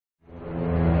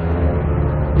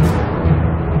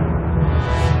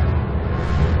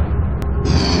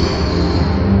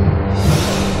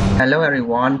Hello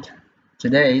everyone.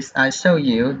 Today I show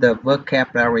you the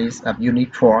vocabularies of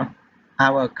Unit 4,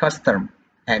 our custom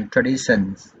and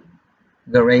traditions,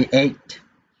 grade 8.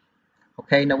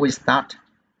 Okay, now we start.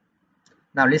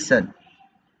 Now listen.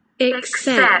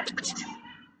 Accept.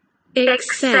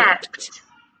 Accept.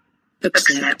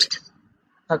 Accept.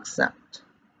 Accept.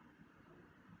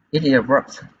 It is a verb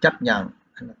chấp nhận.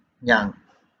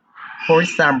 For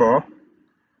example,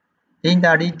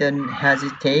 Linda didn't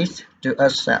hesitate to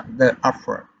accept the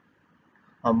offer.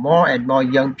 More and more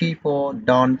young people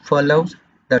don't follow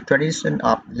the tradition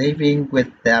of living with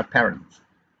their parents.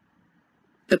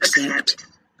 Accept.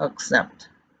 Accept.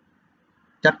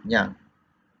 Chấp nhận.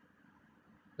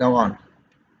 Go on.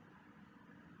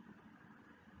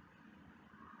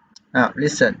 Now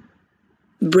listen.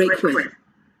 Break with.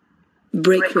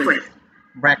 Break with.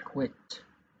 Break with.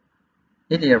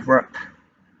 It is a verb.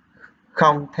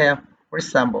 Không theo. For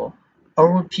example,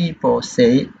 old people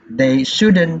say they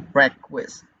shouldn't break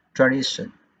with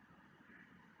tradition.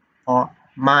 Or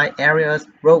my areas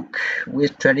broke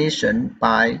with tradition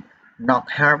by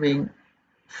not having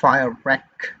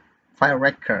firecracker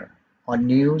on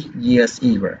New Year's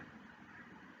Eve.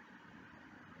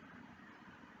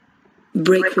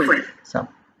 Break with. So,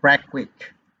 break with.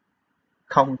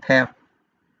 Không theo.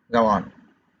 Go on.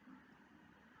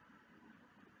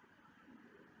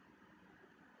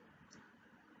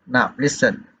 Now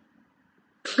listen.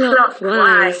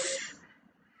 Clockwise.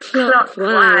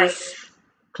 Clockwise.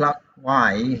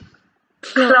 Clockwise.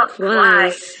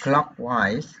 Clockwise.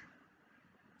 Clockwise.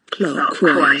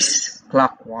 Clockwise.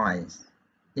 Clockwise.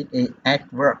 It is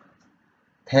adverb.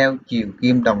 Theo chiều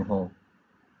kim đồng hồ.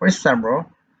 For example,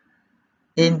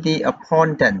 in the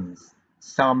abundance,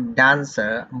 some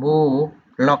dancers move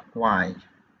clockwise,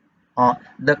 or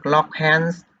the clock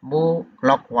hands move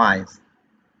clockwise.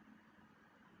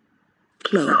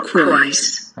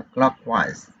 Clockwise.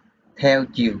 Clockwise. Theo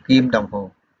chiều kim đồng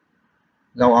hồ.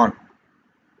 Go on.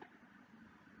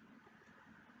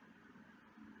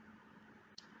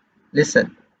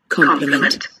 Listen.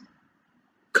 Compliment.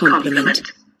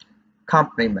 Compliment.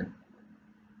 Compliment.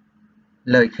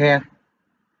 Lời khen.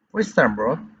 For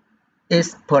example,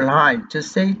 it's polite to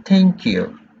say thank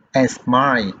you and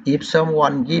smile if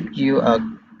someone gives you a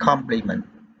compliment.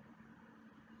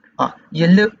 You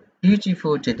look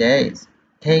beautiful today.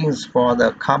 Thanks for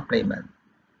the compliment.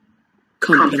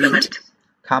 Compliment.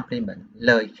 Compliment.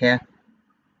 Lời khen.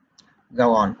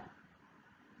 Go on.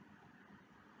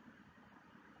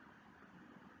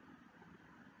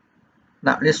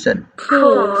 Now listen.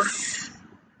 Course.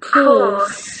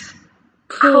 Course.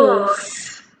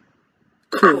 Course.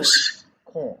 Course.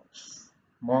 Course.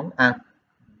 Món ăn.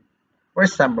 For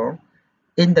example,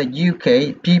 in the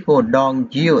UK, people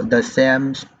don't use the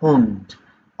same spoon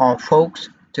or forks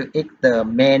to eat the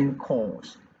main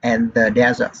course and the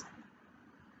desserts.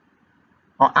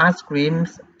 Or ice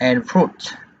creams and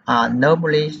fruit are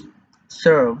normally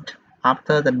served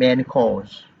after the main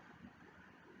course.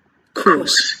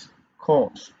 Course.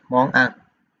 Course. Món ăn.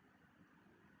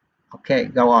 Okay,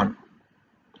 go on.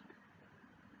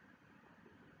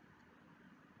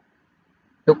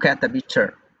 Look at the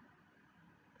picture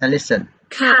and listen.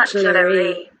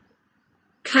 Cutlery.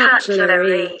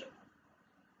 Cutlery.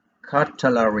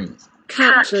 Cutlery.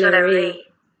 Cutlery.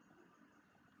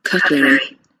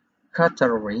 Cutlery.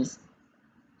 Cutleries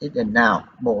is a noun,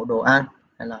 bộ đồ ăn,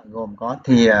 hay là gồm có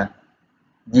thìa,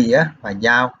 dĩa và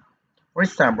dao. For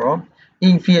example,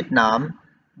 in Vietnam,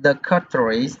 the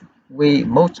cutleries we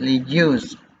mostly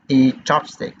use is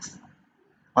chopsticks.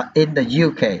 Or in the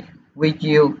UK, we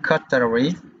use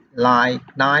cutleries like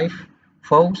knife,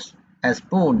 forks, and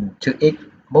spoon to eat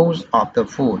most of the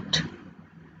food.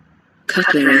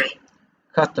 Cutlery.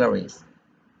 Cutleries.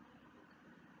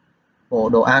 Bộ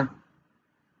đồ ăn.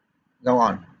 Go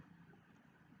on.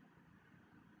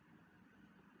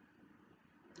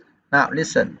 Now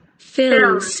listen.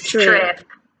 Film strip.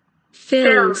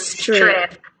 Film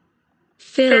strip.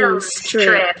 Film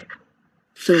strip.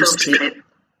 Film strip.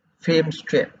 Film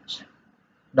strips.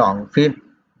 Đoạn phim.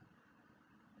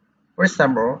 For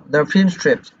example, the film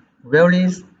strips really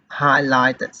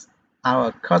highlights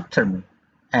our custom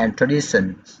and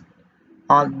traditions.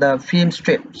 On the film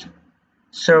strips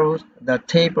shows the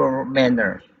table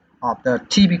manners of the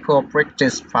typical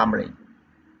British family.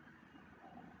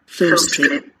 Film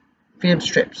strip. Film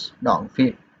strips. Đoạn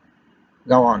phim.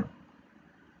 Go on.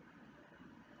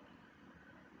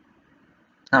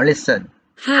 Now listen.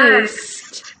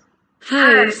 Host.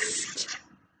 Host.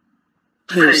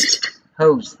 Host.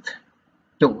 Host.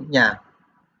 Chủ nhà.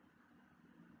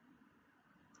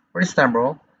 For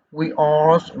example, we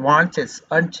all wanted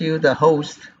until the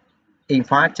host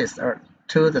invited us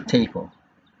to the table.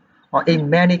 Or in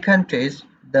many countries,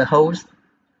 the host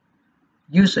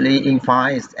usually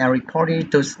invites everybody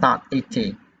to start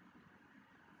eating.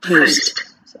 Host.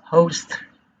 Host,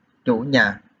 chủ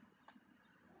nhà.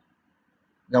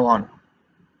 Go on.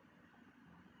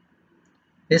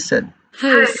 Listen.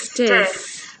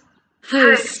 Hostess.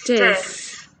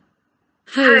 Hostess.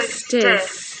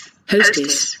 Hostess.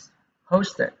 Hostess.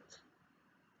 Hostess.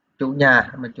 Chủ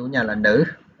nhà, mà chủ nhà là nữ.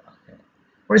 Okay.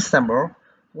 For example,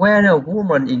 when a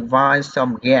woman invites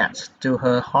some guests to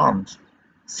her home,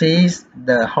 she is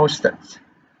the hostess.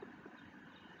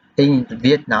 In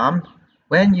Vietnam,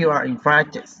 when you are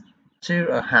invited to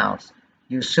a house,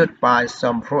 you should buy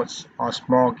some fruits or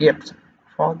small gifts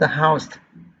for the host,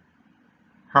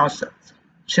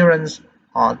 children,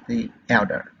 or the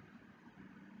elder.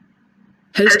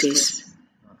 Hostess.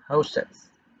 Hostess,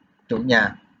 chủ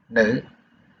nhà, nữ.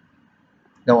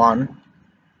 Go on.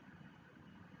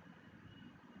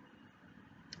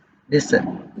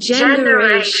 Listen.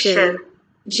 Generation.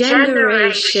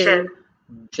 Generation.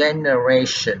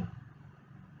 Generation.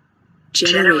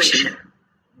 Generation.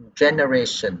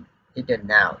 Generation is a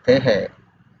noun, thế hệ.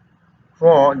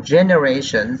 For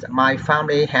generations, my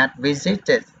family had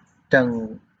visited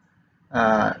Trần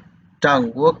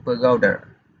Quốc Pagoda.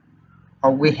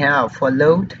 Or we have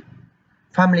followed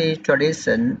family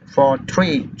tradition for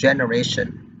 3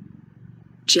 generations.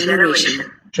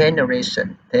 Generation.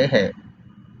 Generation, thế hệ.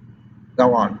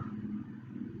 Go on.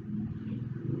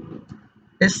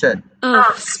 Listen.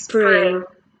 Offspring.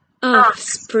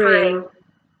 Offspring.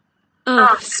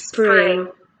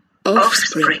 Offspring.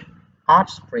 Offspring.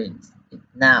 Offspring.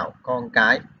 Now, con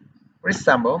cái. For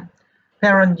example,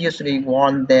 parents usually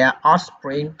want their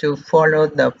offspring to follow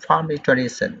the family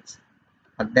traditions.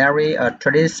 There is a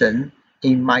tradition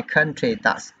in my country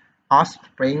that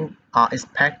offspring are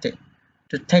expected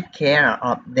to take care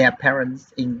of their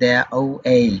parents in their old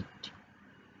age.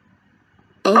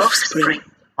 Offspring.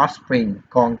 Offspring,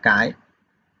 con cái.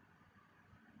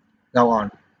 Go on.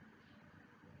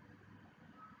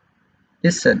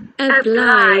 Listen.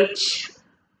 Oblige.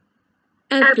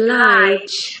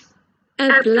 Oblige.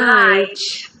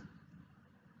 Oblige.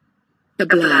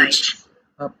 Oblige.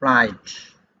 Oblige.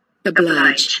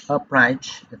 Oblige.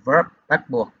 Oblige, the verb, bắt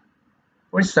buộc.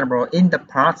 For example, in the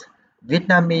past,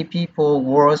 Vietnamese people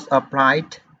were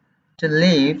obliged to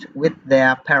live with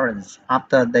their parents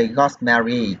after they got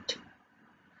married.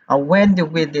 Or when you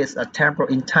visit a temple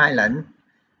in Thailand,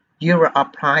 you are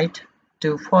obliged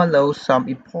to follow some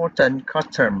important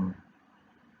custom.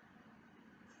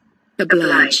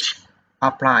 Oblige.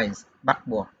 Oblige, bắt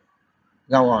buộc.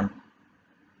 Go on.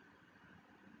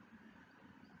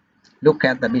 Look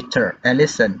at the picture and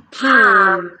listen.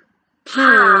 Palm.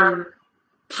 Palm.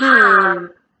 Palm.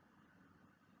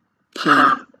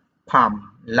 Palm.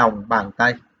 Palm, lòng bàn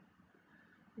tay.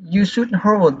 You should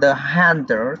hold the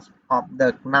handles of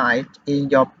the knife in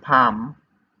your palm.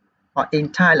 Or in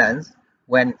Thailand,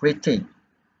 when greeting,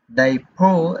 they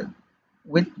pull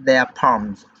with their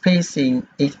palms facing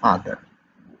each other.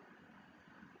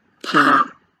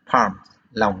 Palm. Palm,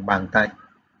 lòng bàn tay.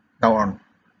 Go on.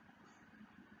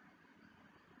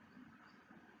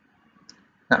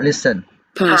 Now listen.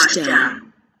 Pass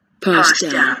down. Pass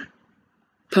down.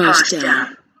 Pass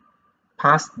down.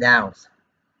 Pass down,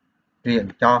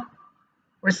 truyền cho.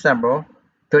 For example,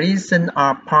 traditions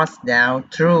are passed down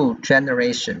through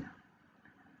generation.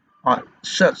 Or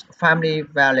such family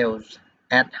values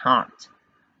at heart,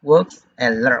 works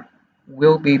and love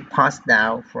will be passed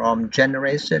down from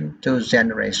generation to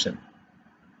generation.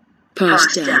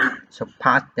 Pass down. So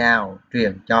pass down,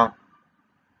 truyền cho.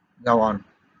 Go on.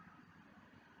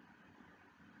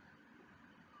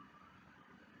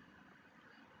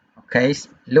 Okay,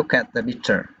 look at the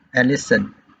picture and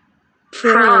listen.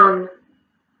 Prawn.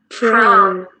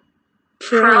 Prawn.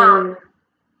 Prawn.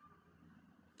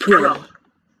 Prawn.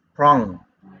 Prong,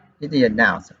 it is a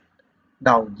noun.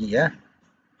 Đầu dĩa,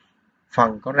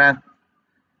 phần có răng.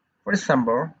 For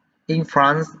example, in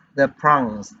France, the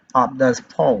prongs of the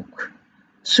fork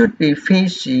should be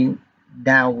facing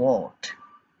downward.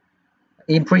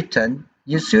 In Britain,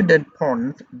 you shouldn't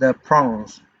point the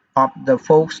prongs of the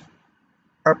fork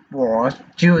upward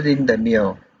during the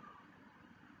meal.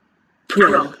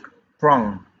 Prong.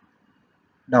 Prong,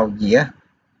 đầu dĩa.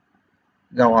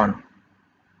 Go on.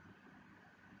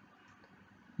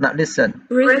 Now listen.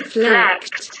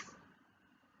 Reflect.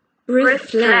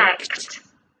 Reflect.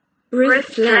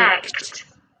 Reflect.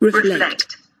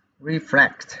 Reflect.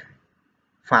 Reflect,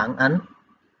 phản ánh.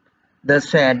 The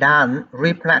Xòe dance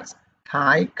reflects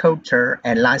Thai culture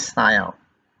and lifestyle.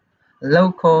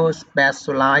 Local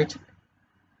specialities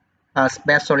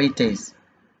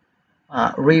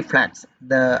reflects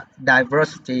the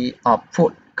diversity of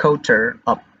food culture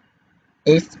of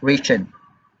each region.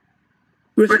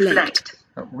 Reflect.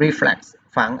 Reflects,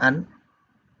 phản ánh.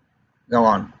 Go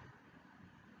on.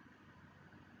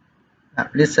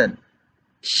 Listen.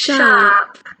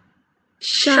 Sharp.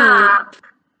 Sharp.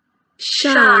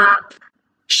 Sharp.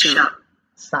 Sharp.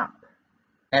 Sharp.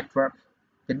 Adverb.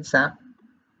 Chính xác.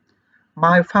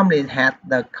 My family had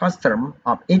the custom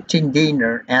of eating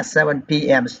dinner at 7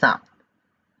 p.m. sharp.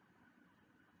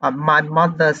 My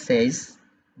mother says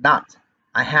that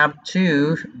I have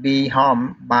to be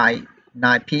home by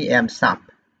 9 p.m. sharp.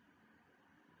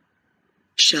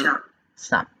 Sharp.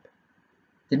 Sharp.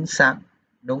 Chính xác.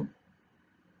 Đúng.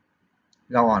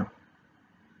 Go on.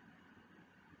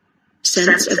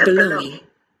 Sense of belonging.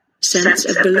 Sense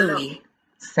of belonging.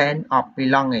 Sense of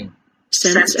belonging.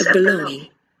 Sense of belonging.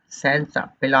 Sense of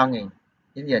belonging.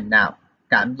 Chính giờ nào?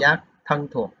 Cảm giác thân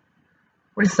thuộc.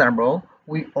 For example,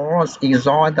 we all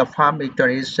enjoy the family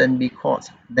tradition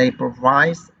because they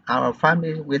provide our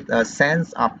family with a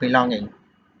sense of belonging.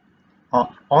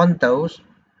 Although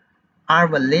I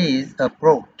will live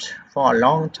abroad for a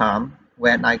long time,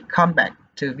 when I come back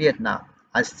to Vietnam,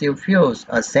 I still feel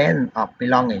a sense of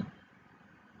belonging.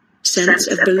 Sense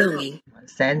of belonging.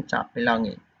 Sense of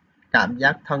belonging. Cảm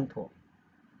giác thân thuộc.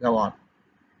 Go on.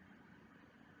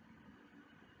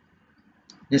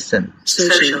 Listen.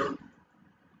 Social.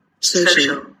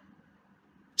 Social.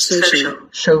 Social.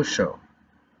 Social.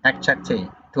 Activity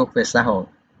thuộc về xã hội.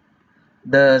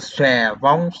 The xòe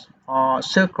vòng or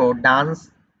circle dance.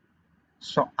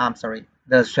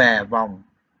 The xòe vòng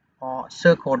or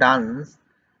circle dance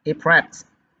reflects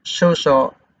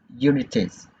social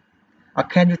unities.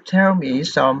 Can you tell me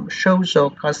some social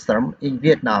custom in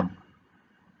Vietnam?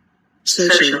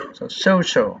 Social. So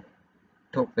social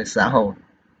thuộc về xã hội.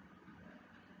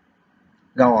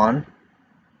 Go on.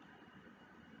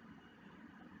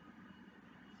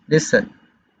 Listen.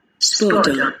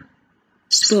 Sporton.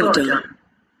 Sporton.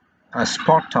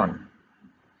 Sporton.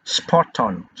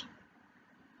 Sporton.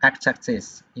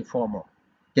 Adjectives informal.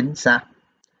 Chính xác.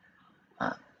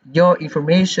 Your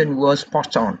information was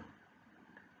spot on.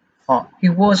 He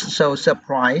was so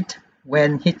surprised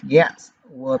when his guests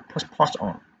were spot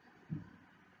on.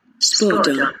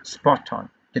 Sporton. Spot on.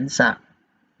 Chính xác.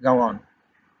 Go on.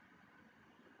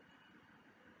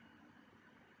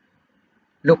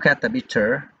 Look at the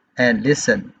picture and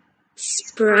listen.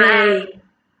 Spray.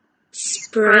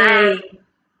 Spray.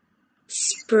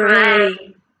 Spray.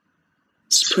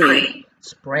 Spray.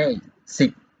 Spray.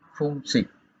 Xịt. Phun xịt.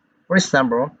 For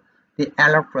example, the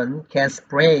elephant can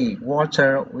spray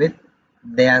water with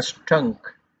their trunk.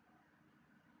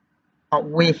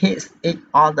 We hit each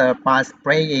other by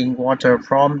spraying water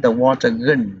from the water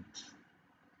gun.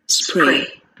 Spray.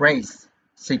 Sprays.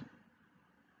 Xịt.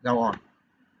 Go on.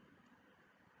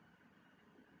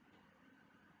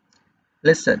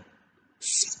 Listen.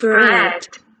 Spread.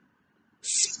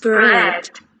 Spread.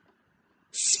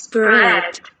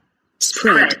 Spread.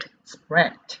 Spread.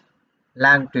 Spread.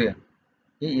 Lan truyền.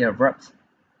 Verbs.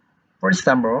 For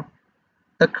example,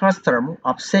 the custom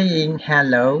of saying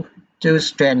hello to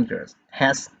strangers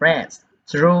has spread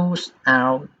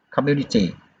throughout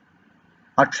community.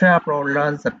 A traveler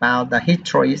learns about the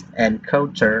history and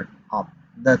culture of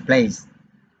the place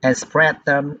and spread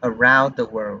them around the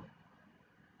world.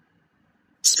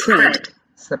 Spread.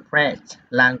 Spread.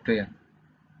 Lan truyền.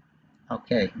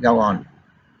 Okay, go on.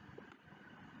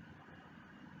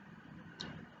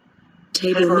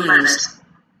 Table manners.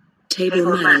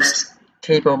 Table manners.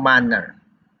 Table manner.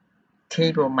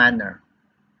 Table manner.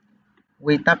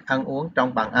 Quy tắc ăn uống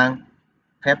trong bàn ăn.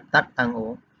 Phép tắc ăn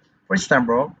uống. For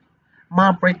example,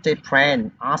 my British friend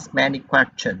asked many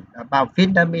questions about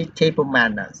Vietnamese table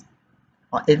manners.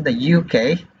 Or in the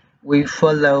UK, we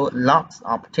follow lots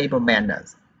of table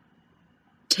manners.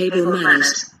 Table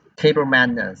manners. Table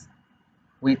manners.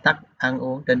 Quy tắc ăn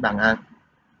uống trên bàn ăn.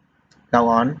 Go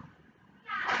on.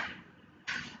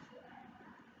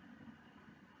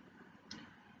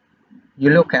 You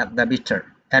look at the picture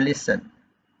and listen.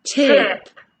 Tip.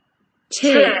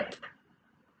 Tip.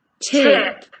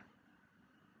 Tip.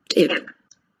 Tip.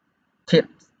 Tip.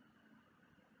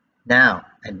 Noun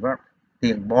and verb.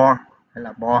 Tiền bo hay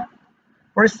là bo.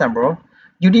 For example,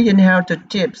 you didn't have to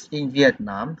tips in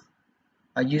Vietnam.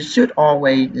 You should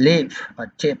always leave a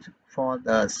tip for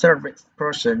the service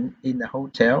person in the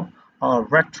hotel or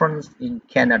restaurants in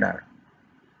Canada.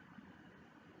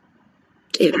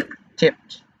 Tip. Tip.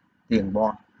 Tiền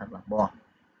bo hoặc là bo.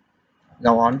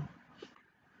 Go on.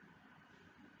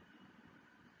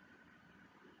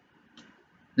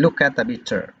 Look at the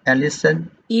picture and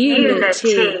listen.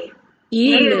 Unity.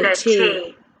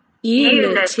 Unity.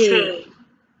 Unity.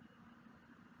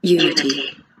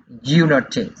 Unity.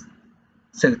 Unity,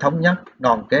 sự thống nhất,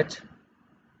 đoàn kết.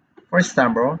 For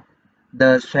example,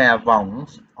 the xòe vòng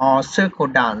or circle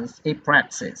dance it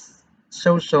practices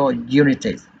social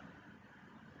unity.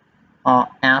 Or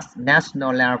at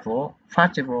national level,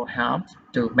 festival helps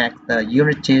to make the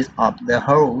unity of the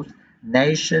whole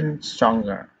nation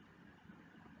stronger.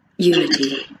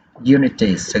 Unity.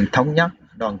 Unity, sự thống nhất,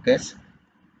 đoàn kết.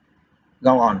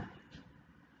 Go on.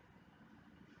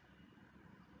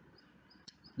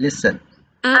 Listen.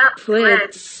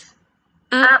 Upwards.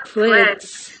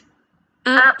 Upwards.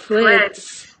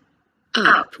 Upwards.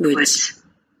 Upwards.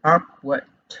 Upward,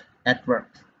 adverb,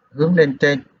 hướng lên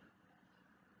trên.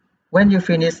 When you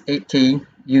finish eating,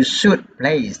 you should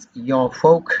place your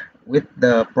fork with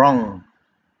the prong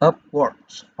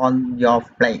upwards on your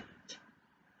plate.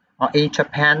 Or in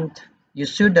Japan, you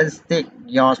shouldn't stick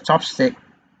your chopstick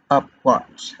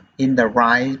upwards in the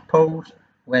right pose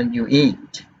when you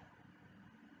eat.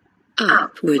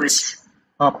 Upwards.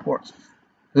 Upwards,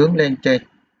 hướng lên trên.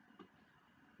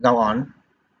 Go on.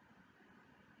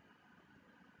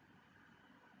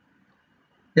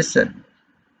 Listen.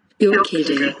 You're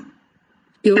kidding.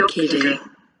 You're kidding.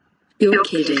 You're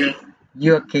kidding.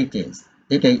 You're kidding.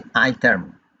 It is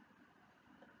item.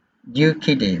 You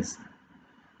kidding.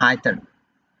 Item.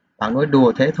 Bạn nói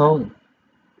đùa thế thôi.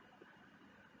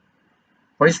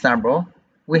 For example,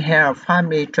 we have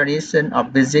family tradition of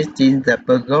visiting the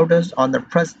pagodas on the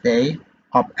first day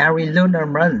of every lunar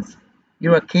month.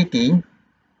 You are kidding.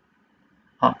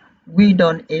 We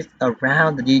don't eat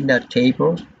around the dinner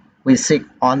table. We sit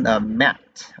on a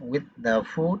mat with the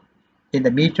food in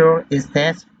the middle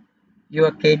instead. You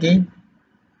are kidding.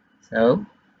 So,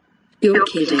 You're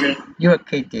kidding. you are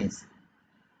kidding.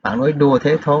 Bạn nói đùa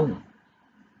thế thôi.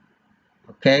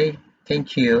 Okay,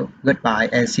 thank you. Goodbye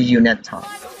and see you next time.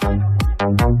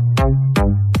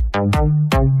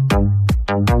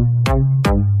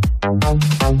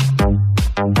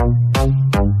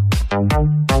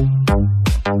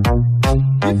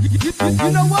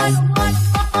 You know what?